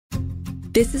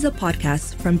This is a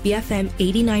podcast from BFM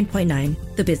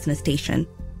 89.9, the business station.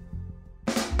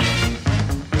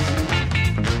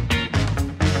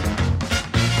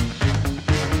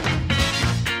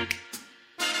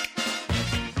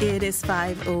 It is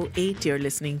 5:08. You're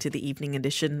listening to the Evening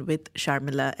Edition with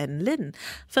Sharmila and Lynn.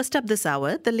 First up this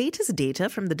hour, the latest data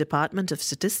from the Department of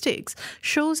Statistics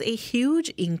shows a huge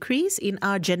increase in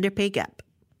our gender pay gap.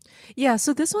 Yeah,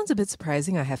 so this one's a bit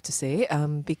surprising, I have to say,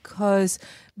 because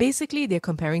basically they're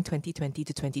comparing 2020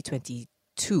 to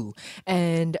 2022.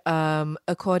 And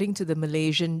according to the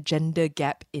Malaysian Gender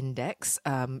Gap Index,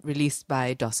 released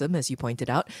by DOSM, as you pointed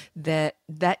out, that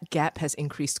gap has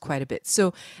increased quite a bit.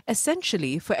 So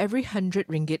essentially, for every 100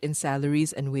 ringgit in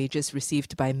salaries and wages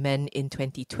received by men in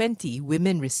 2020,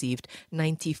 women received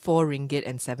 94 ringgit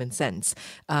and 7 cents.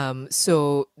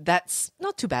 So that's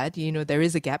not too bad. You know, there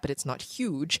is a gap, but it's not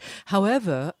huge.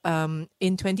 However,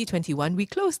 in 2021, we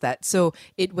closed that. So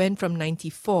it went from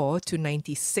 94 to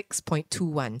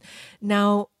 96.21.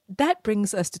 Now, that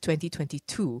brings us to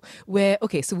 2022, where,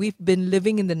 okay, so we've been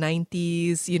living in the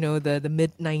 90s, you know, the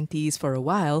mid-90s for a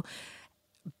while,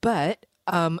 but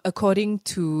according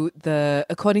to the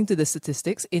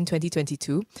statistics in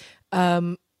 2022,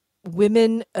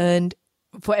 women earned,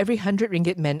 for every 100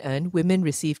 ringgit men earned, women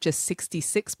received just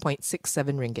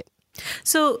 66.67 ringgit.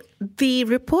 So the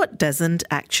report doesn't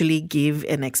actually give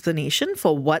an explanation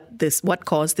for what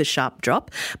caused this sharp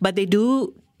drop, but they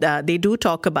do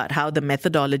talk about how the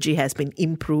methodology has been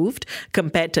improved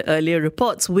compared to earlier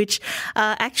reports, which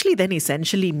actually then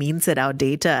essentially means that our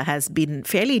data has been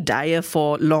fairly dire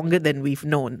for longer than we've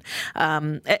known.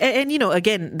 And you know,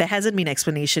 again, there hasn't been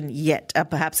explanation yet.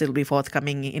 Perhaps it'll be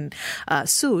forthcoming in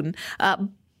soon.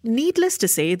 Needless to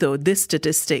say, though, this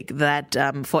statistic that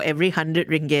for every 100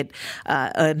 ringgit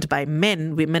earned by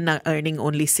men, women are earning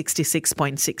only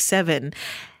 66.67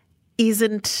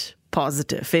 isn't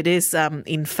positive. It is,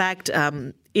 in fact,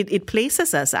 it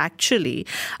places us actually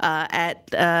at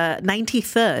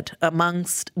 93rd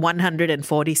amongst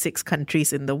 146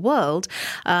 countries in the world.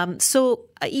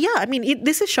 Yeah, I mean,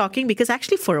 this is shocking because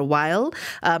actually for a while,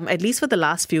 at least for the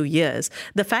last few years,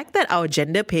 the fact that our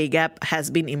gender pay gap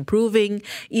has been improving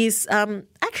is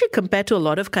actually, compared to a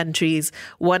lot of countries,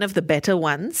 one of the better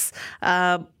ones,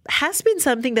 has been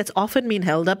something that's often been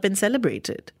held up and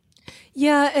celebrated.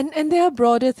 Yeah, and there are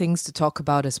broader things to talk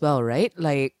about as well, right?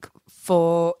 Like,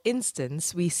 for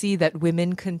instance, we see that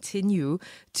women continue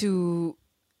to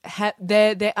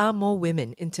there are more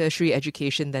women in tertiary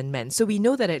education than men. So we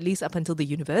know that at least up until the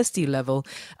university level,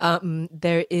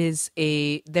 there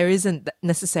isn't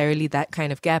necessarily that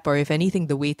kind of gap, or if anything,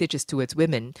 the weightage is towards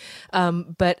women.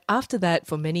 But after that,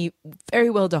 for many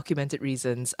very well documented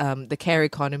reasons, the care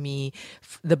economy,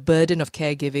 the burden of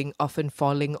caregiving often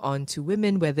falling onto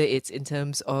women, whether it's in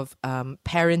terms of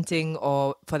parenting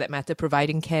or, for that matter,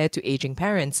 providing care to aging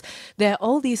parents. There are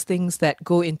all these things that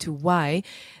go into why,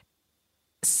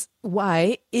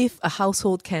 if a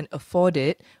household can afford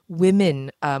it,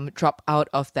 women drop out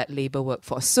of that labor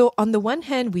workforce. So on the one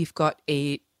hand, we've got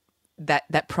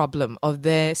that problem of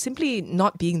there simply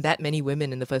not being that many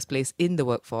women in the first place in the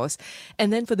workforce.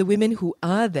 And then for the women who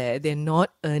are there, they're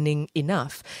not earning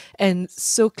enough. And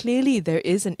so clearly there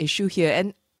is an issue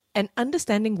here. And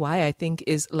understanding why, I think,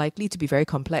 is likely to be very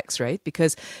complex, right?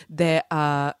 Because there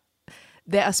are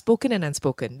spoken and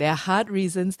unspoken. There are hard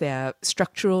reasons, there are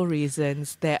structural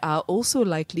reasons, there are also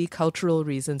likely cultural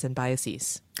reasons and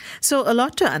biases. So a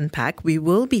lot to unpack. We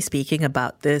will be speaking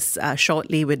about this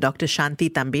shortly with Dr. Shanti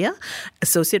Tambia,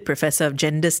 Associate Professor of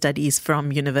Gender Studies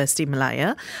from University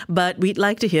Malaya. But we'd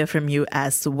like to hear from you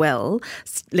as well.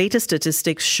 Latest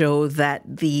statistics show that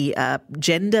the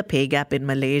gender pay gap in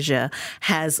Malaysia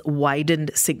has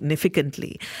widened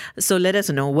significantly. So let us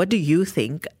know, what do you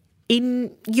think?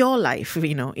 In your life,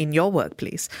 you know, in your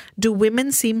workplace, do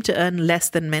women seem to earn less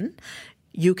than men?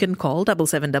 You can call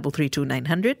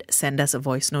 77332900, send us a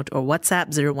voice note or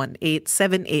WhatsApp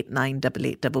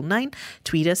 018-789-8899,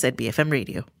 tweet us at BFM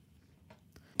Radio.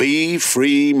 Be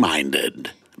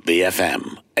free-minded.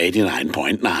 BFM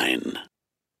 89.9.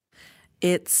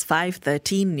 It's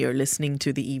 5:13. You're listening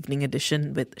to the Evening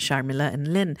Edition with Sharmila and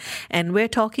Lynn. And we're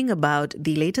talking about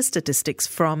the latest statistics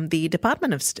from the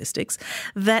Department of Statistics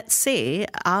that say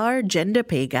our gender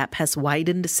pay gap has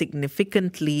widened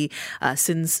significantly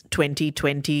since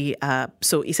 2020.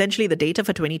 So essentially the data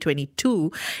for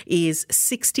 2022 is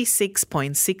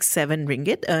 66.67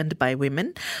 ringgit earned by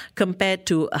women compared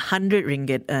to 100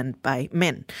 ringgit earned by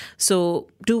men. So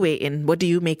do weigh in. What do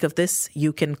you make of this?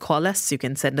 You can call us. You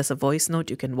can send us a voice note,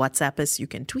 you can WhatsApp us, you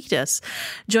can tweet us.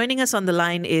 Joining us on the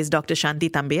line is Dr. Shanti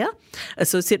Tambia,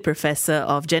 Associate Professor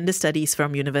of Gender Studies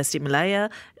from University of Malaya.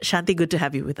 Shanti, good to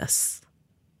have you with us.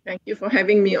 Thank you for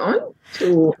having me on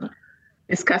to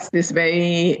discuss this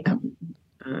very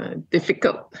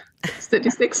difficult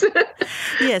statistics.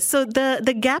 Yes, so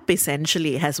the gap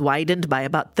essentially has widened by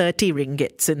about 30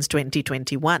 ringgit since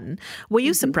 2021. Were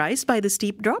you surprised by the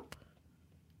steep drop?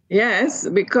 Yes,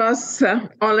 because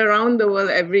all around the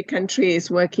world, every country is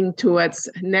working towards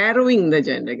narrowing the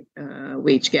gender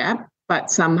wage gap, but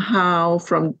somehow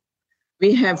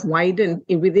we have widened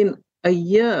within a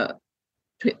year,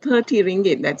 30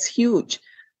 ringgit. That's huge.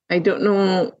 I don't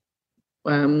know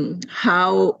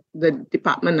how the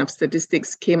Department of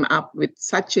Statistics came up with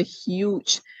such a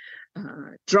huge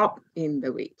drop in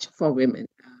the wage for women.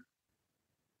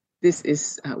 This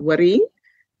is worrying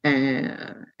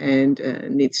and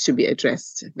needs to be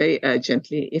addressed very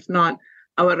urgently. If not,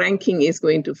 our ranking is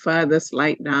going to further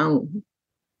slide down.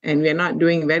 And we're not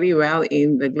doing very well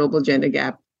in the Global Gender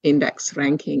Gap Index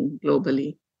ranking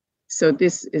globally. So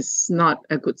this is not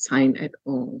a good sign at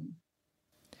all.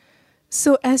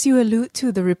 So as you allude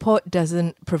to, the report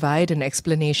doesn't provide an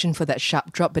explanation for that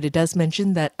sharp drop, but it does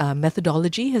mention that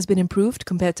methodology has been improved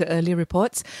compared to earlier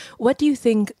reports. What do you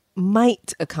think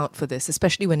might account for this,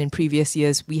 especially when in previous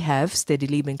years we have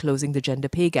steadily been closing the gender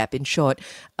pay gap? In short,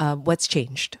 what's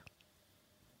changed?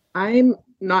 I'm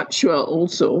not sure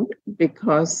also,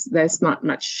 because there's not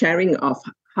much sharing of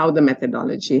how the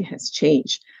methodology has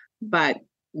changed. But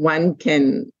one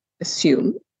can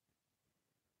assume,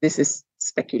 this is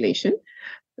speculation,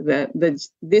 the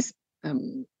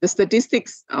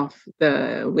statistics of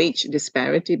the wage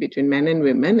disparity between men and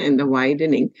women and the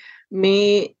widening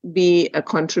may be a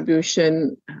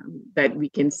contribution that we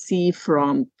can see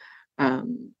from,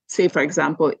 say, for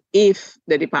example, if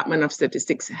the Department of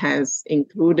Statistics has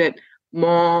included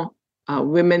more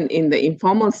women in the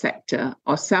informal sector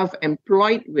or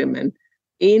self-employed women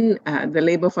in the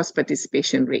labor force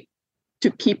participation rate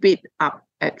to keep it up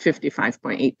at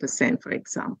 55.8%, for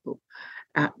example.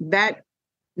 That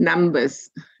numbers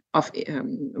of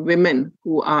women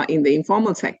who are in the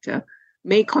informal sector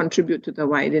may contribute to the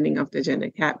widening of the gender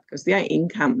gap because their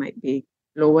income might be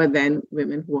lower than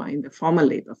women who are in the formal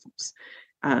labor force.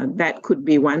 That could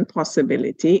be one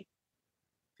possibility.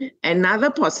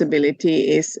 Another possibility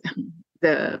is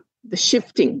the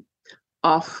shifting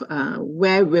of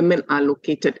where women are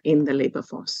located in the labor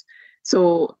force.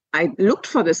 So I looked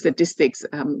for the statistics,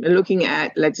 looking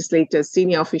at legislators,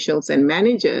 senior officials, and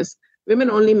managers.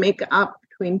 Women only make up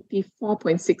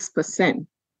 24.6%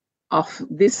 of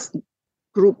this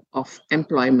group of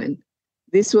employment.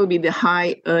 This will be the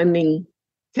high earning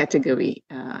category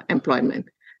employment.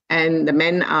 And the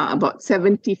men are about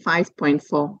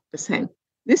 75.4%.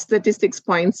 This statistics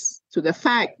points to the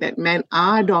fact that men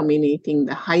are dominating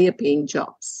the higher paying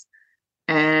jobs.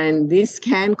 And this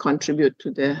can contribute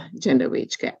to the gender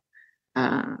wage gap.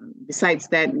 Besides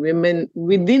that, women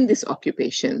within these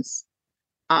occupations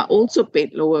are also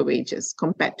paid lower wages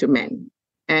compared to men,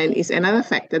 and is another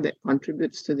factor that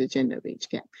contributes to the gender wage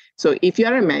gap. So if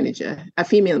you're a manager, a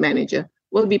female manager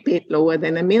will be paid lower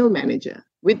than a male manager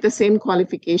with the same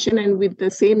qualification and with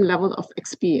the same level of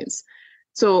experience.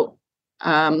 So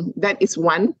that is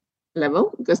one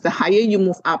level, because the higher you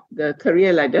move up the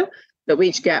career ladder, the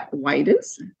wage gap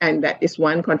widens, and that is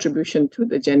one contribution to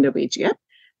the gender wage gap.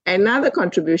 Another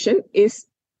contribution is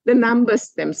the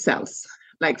numbers themselves.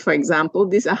 Like, for example,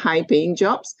 these are high-paying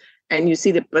jobs, and you see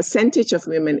the percentage of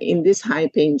women in these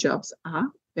high-paying jobs are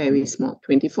very small,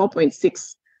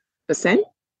 24.6%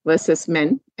 versus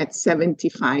men at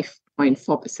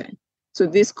 75.4%. So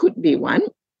this could be one.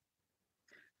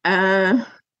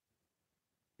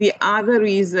 The other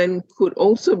reason could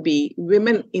also be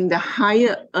women in the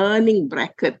higher earning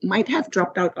bracket might have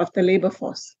dropped out of the labor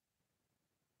force.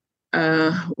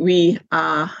 We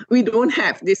don't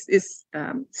have, this is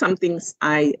some things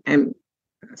I am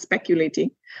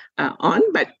speculating on,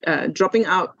 but dropping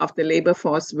out of the labor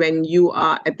force when you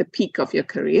are at the peak of your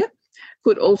career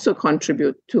could also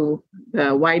contribute to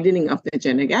the widening of the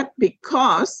gender gap,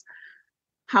 because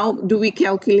how do we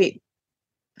calculate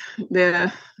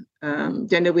the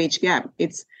gender wage gap?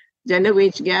 Gender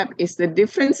wage gap is the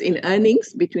difference in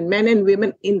earnings between men and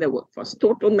women in the workforce.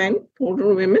 Total men,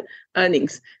 total women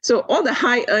earnings. So all the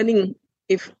high earning,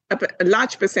 if a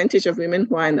large percentage of women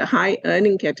who are in the high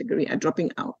earning category are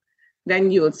dropping out,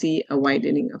 then you will see a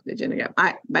widening of the gender gap.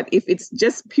 But if it's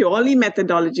just purely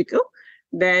methodological,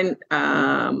 then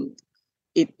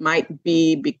it might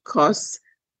be because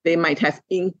they might have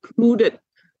included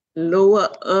lower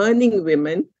earning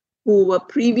women who were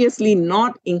previously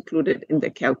not included in the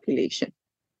calculation.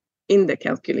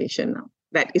 Now.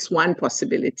 That is one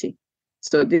possibility.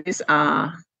 So these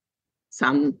are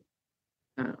some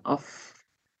of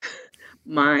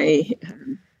my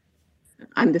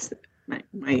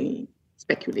my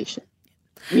speculation.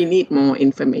 We need more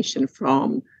information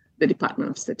from the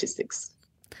Department of Statistics.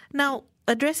 Now,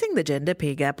 addressing the gender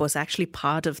pay gap was actually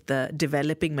part of the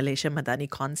Developing Malaysia Madani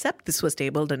concept. This was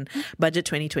tabled in Budget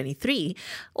 2023.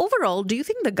 Overall, do you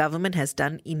think the government has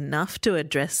done enough to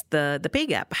address the pay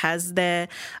gap? Have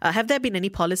there been any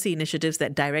policy initiatives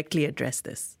that directly address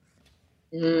this?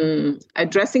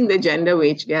 Addressing the gender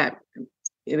wage gap,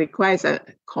 it requires a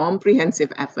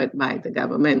comprehensive effort by the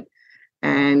government.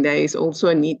 And there is also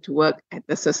a need to work at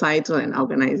the societal and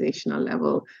organizational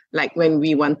level. Like when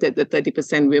we wanted the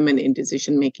 30% women in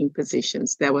decision-making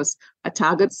positions, there was a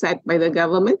target set by the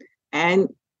government, and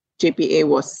JPA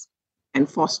was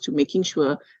enforced to making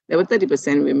sure there were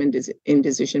 30% women in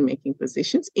decision-making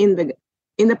positions in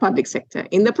the public sector.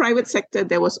 In the private sector,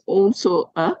 there was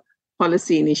also a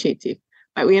policy initiative,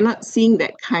 but we are not seeing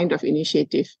that kind of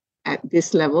initiative at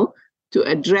this level to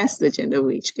address the gender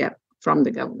wage gap from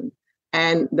the government.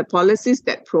 And the policies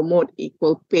that promote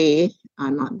equal pay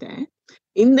are not there.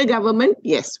 In the government,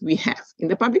 yes, we have. In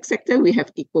the public sector, we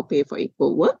have equal pay for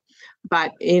equal work.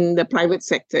 But in the private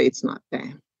sector, it's not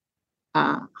there.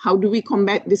 How do we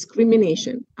combat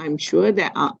discrimination? I'm sure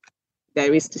there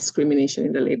is discrimination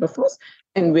in the labor force,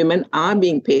 and women are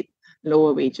being paid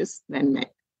lower wages than men.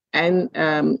 And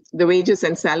the wages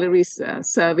and salaries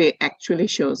survey actually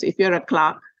shows if you're a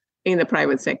clerk in the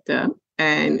private sector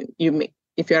and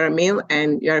if you're a male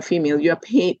and you're a female, you're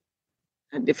paid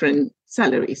different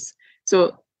salaries.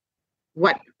 So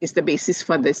what is the basis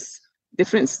for this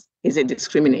difference? Is it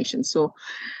discrimination? So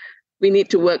we need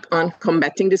to work on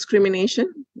combating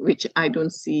discrimination, which I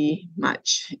don't see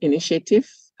much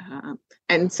initiative.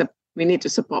 And we need to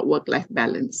support work-life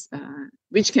balance,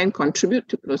 which can contribute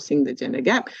to closing the gender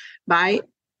gap by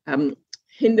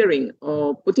hindering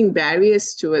or putting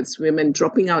barriers towards women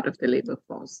dropping out of the labor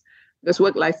force. Because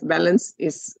work-life balance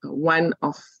is one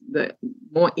of the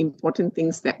more important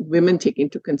things that women take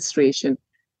into consideration,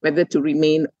 whether to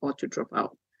remain or to drop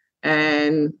out.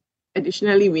 And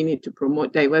additionally, we need to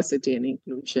promote diversity and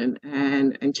inclusion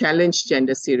and challenge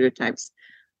gender stereotypes,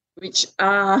 which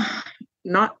are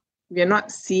we are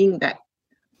not seeing that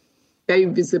very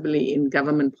visibly in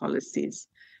government policies.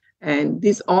 And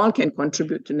this all can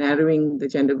contribute to narrowing the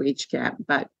gender wage gap,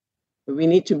 but we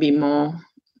need to be more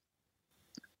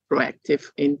proactive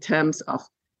in terms of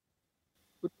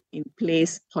putting in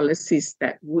place policies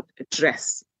that would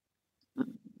address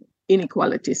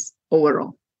inequalities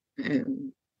overall,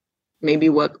 and maybe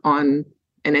work on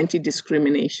an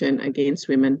anti-discrimination against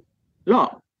women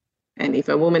law. And if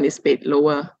a woman is paid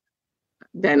lower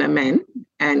than a man,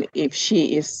 and if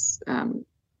she is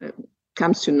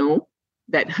comes to know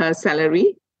that her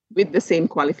salary with the same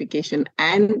qualification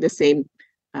and the same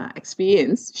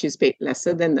experience, she's paid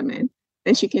lesser than the man,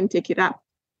 then she can take it up.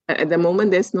 At the moment,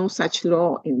 there's no such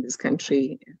law in this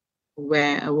country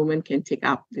where a woman can take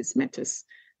up these matters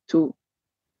to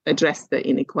address the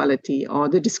inequality or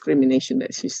the discrimination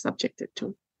that she's subjected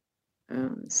to.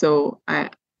 So I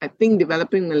think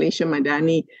Developing Malaysia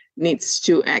Madani needs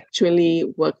to actually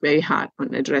work very hard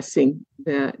on addressing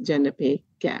the gender pay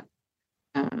gap.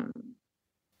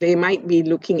 They might be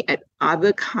looking at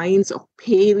other kinds of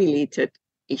pay-related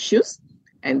issues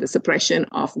and the suppression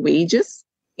of wages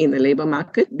in the labor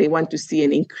market. They want to see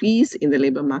an increase in the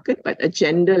labor market, but a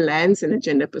gender lens and a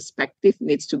gender perspective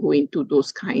needs to go into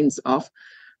those kinds of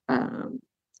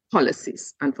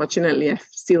policies. Unfortunately, I've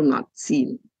still not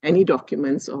seen any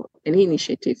documents or any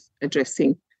initiative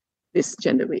addressing this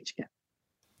gender wage gap.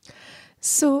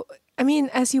 So, I mean,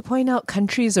 as you point out,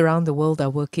 countries around the world are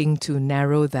working to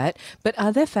narrow that, but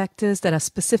are there factors that are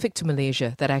specific to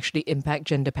Malaysia that actually impact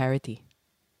gender parity?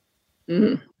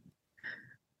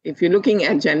 If you're looking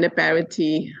at gender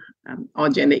parity or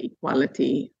gender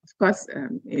equality, of course,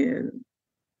 there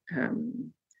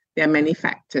are many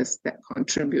factors that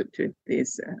contribute to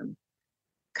this: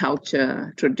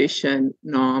 culture, tradition,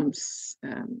 norms,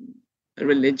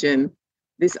 religion.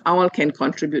 This all can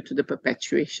contribute to the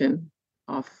perpetuation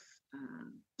of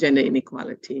gender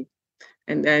inequality.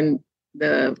 And then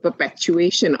the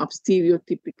perpetuation of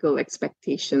stereotypical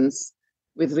expectations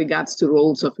with regards to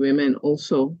roles of women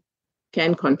also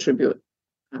can contribute.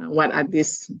 What are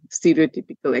these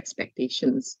stereotypical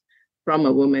expectations from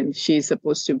a woman? She's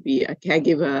supposed to be a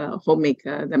caregiver, a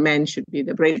homemaker. The man should be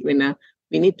the breadwinner.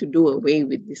 We need to do away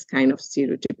with this kind of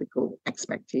stereotypical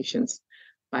expectations.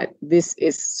 But this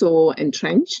is so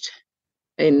entrenched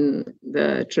in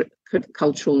the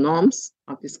cultural norms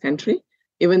of this country,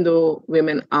 even though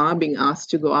women are being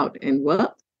asked to go out and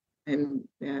work. And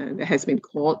there has been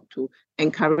called to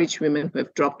encourage women who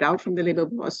have dropped out from the labor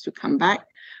force to come back.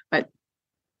 But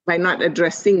by not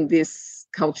addressing these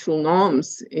cultural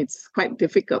norms, it's quite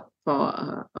difficult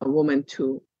for a woman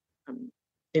to,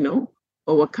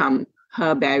 overcome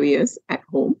her barriers at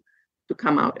home to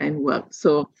come out and work.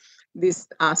 So these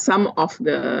are some of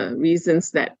the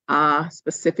reasons that are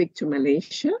specific to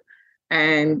Malaysia,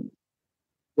 and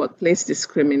workplace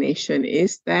discrimination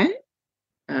is there,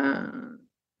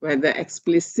 whether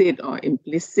explicit or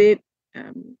implicit,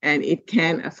 and it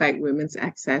can affect women's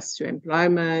access to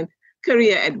employment,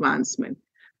 career advancement.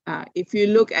 If you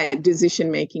look at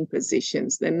decision-making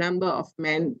positions, the number of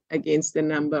men against the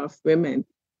number of women,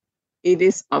 it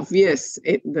is obvious.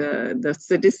 The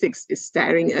statistics is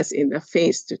staring us in the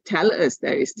face to tell us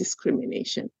there is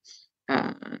discrimination.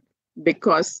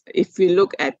 Because if you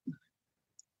look at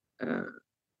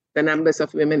the numbers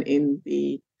of women in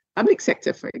the public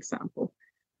sector, for example,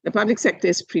 the public sector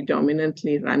is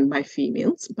predominantly run by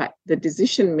females, but the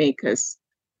decision makers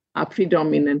are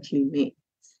predominantly males.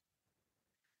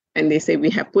 And they say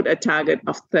we have put a target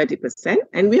of 30%,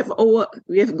 and we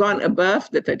have gone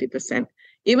above the 30%.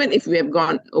 Even if we have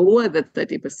gone over the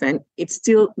 30%,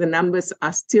 the numbers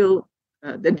are still,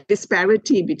 the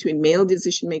disparity between male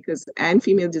decision makers and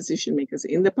female decision makers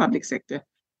in the public sector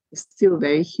is still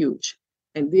very huge.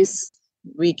 And this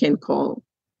we can call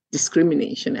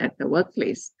discrimination at the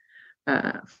workplace.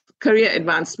 Career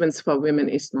advancements for women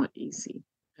is not easy.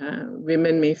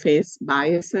 Women may face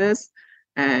biases,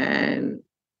 and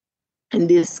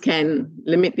this can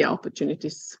limit their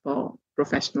opportunities for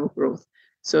professional growth.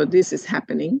 So this is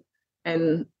happening.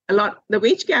 And the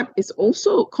wage gap is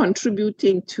also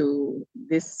contributing to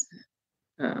this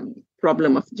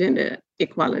problem of gender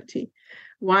equality.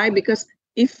 Why? Because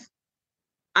if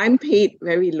I'm paid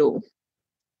very low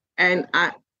and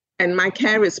my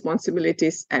care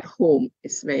responsibilities at home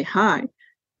is very high,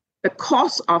 the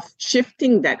cost of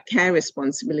shifting that care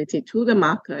responsibility to the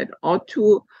market or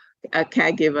to a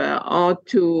caregiver or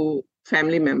to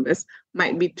family members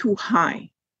might be too high.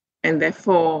 And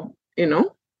therefore,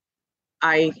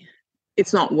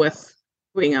 it's not worth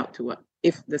going out to work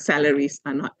if the salaries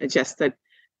are not adjusted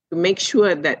to make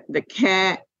sure that the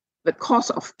cost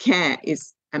of care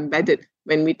is embedded.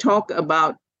 When we talk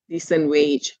about decent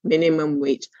wage, minimum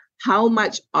wage, how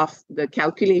much of the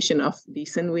calculation of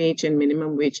decent wage and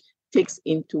minimum wage takes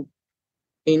into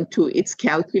its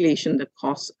calculation the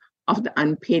cost of the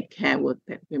unpaid care work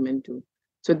that women do.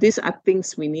 So these are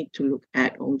things we need to look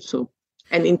at also.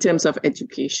 And in terms of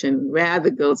education, where are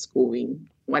the girls going?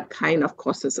 What kind of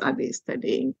courses are they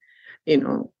studying?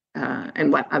 And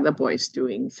what are the boys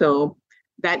doing? So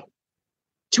that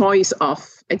choice of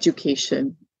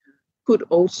education could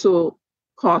also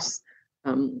cause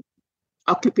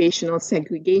occupational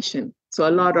segregation. So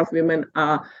a lot of women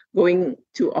are going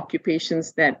to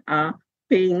occupations that are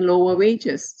paying lower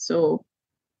wages. So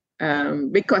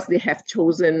because they have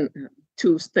chosen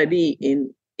to study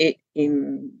in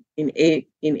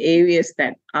areas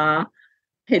that are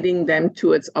heading them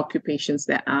towards occupations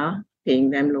that are paying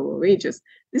them lower wages.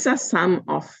 These are some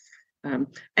of, and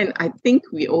I think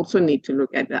we also need to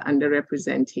look at the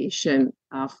underrepresentation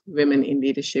of women in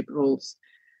leadership roles.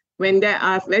 When there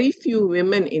are very few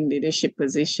women in leadership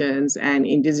positions and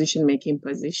in decision-making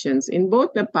positions in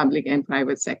both the public and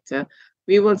private sector,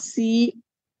 we will see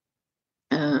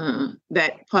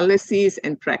that policies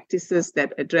and practices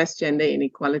that address gender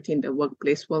inequality in the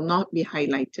workplace will not be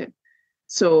highlighted.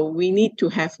 So we need to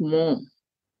have more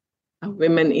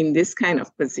women in this kind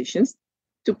of positions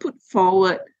to put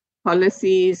forward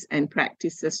policies and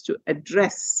practices to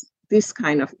address this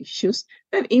kind of issues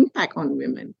that impact on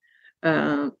women.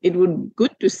 It would be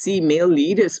good to see male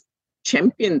leaders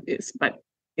champion this, but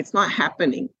it's not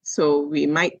happening. So we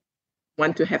might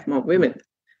want to have more women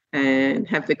and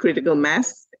have the critical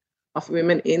mass of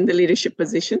women in the leadership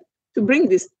position to bring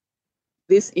these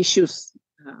issues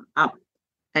up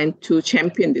and to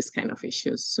champion this kind of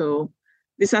issues. So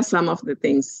these are some of the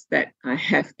things that I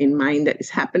have in mind that is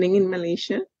happening in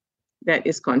Malaysia that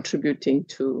is contributing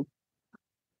to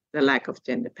the lack of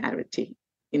gender parity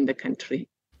in the country.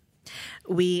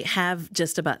 We have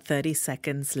just about 30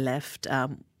 seconds left.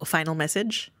 Final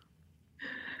message?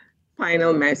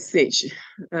 Final message.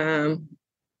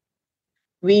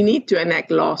 We need to enact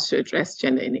laws to address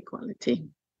gender inequality.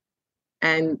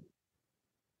 And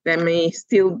there may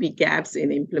still be gaps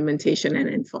in implementation and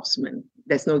enforcement.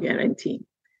 There's no guarantee.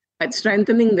 But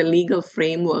strengthening the legal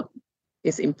framework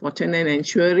is important, and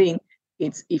ensuring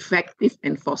its effective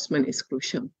enforcement is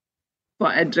crucial.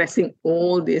 for addressing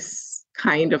all this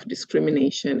kind of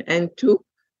discrimination and to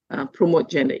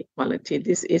promote gender equality.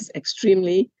 This is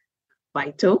extremely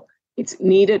vital. It's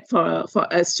needed for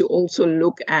us to also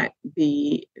look at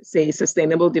the, say,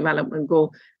 Sustainable Development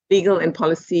Goal. Legal and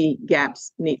policy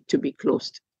gaps need to be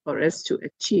closed for us to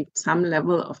achieve some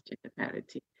level of gender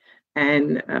parity.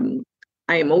 And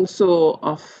I am also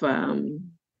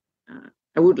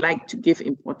I would like to give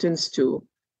importance to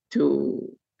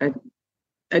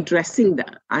addressing the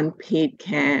unpaid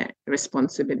care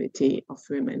responsibility of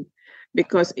women,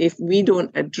 because if we don't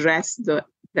address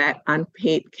that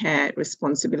unpaid care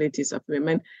responsibilities of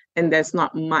women, and there's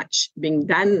not much being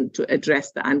done to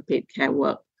address the unpaid care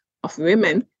work of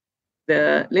women,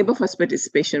 the labor force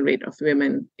participation rate of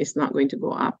women is not going to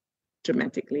go up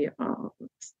dramatically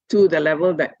to the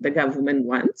level that the government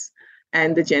wants,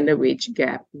 and the gender wage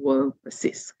gap will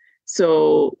persist.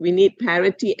 So we need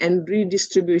parity and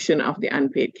redistribution of the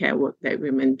unpaid care work that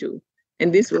women do.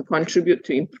 And this will contribute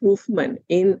to improvement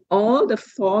in all the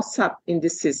 4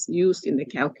 sub-indices used in the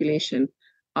calculation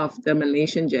of the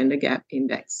Malaysian Gender Gap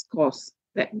Index scores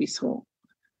that we saw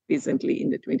recently in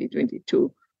the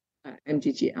 2022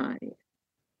 MGGI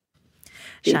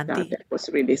data Shanti, that was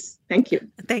released. Thank you.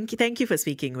 Thank you for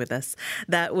speaking with us.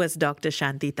 That was Dr.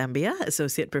 Shanti Tambia,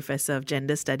 Associate Professor of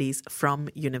Gender Studies from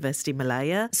University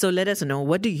Malaya. So let us know,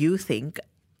 what do you think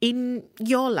in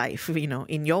your life,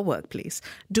 in your workplace?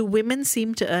 Do women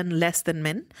seem to earn less than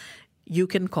men? You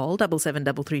can call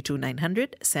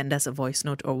 77332900, send us a voice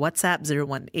note or WhatsApp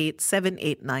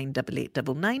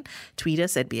 018-789-8899, tweet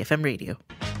us at BFM Radio.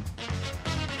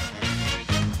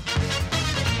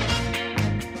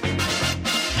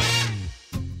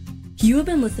 You have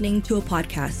been listening to a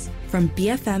podcast from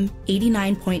BFM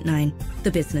 89.9,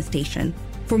 the business station.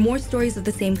 For more stories of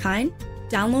the same kind,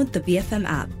 download the BFM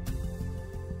app.